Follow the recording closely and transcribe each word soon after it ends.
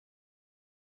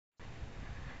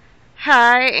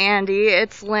Hi, Andy.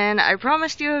 It's Lynn. I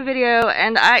promised you a video,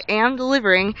 and I am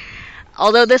delivering.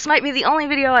 Although this might be the only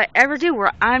video I ever do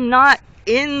where I'm not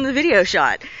in the video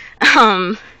shot.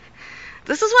 Um,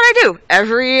 this is what I do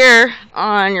every year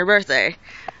on your birthday,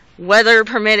 weather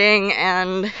permitting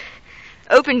and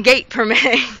open gate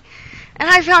permitting. And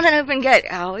I found an open gate.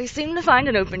 I always seem to find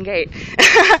an open gate.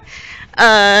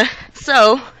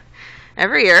 So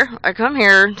every year I come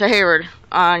here to Hayward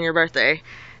on your birthday.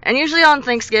 And usually on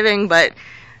Thanksgiving, but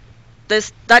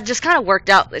that just kind of worked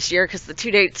out this year because the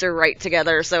two dates are right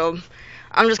together, so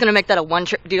I'm just going to make that a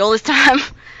one-trip deal this time.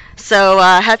 So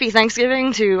happy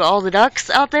Thanksgiving to all the ducks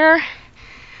out there,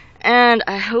 and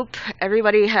I hope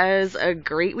everybody has a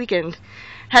great weekend.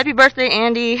 Happy birthday,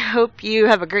 Andy. Hope you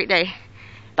have a great day.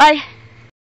 Bye.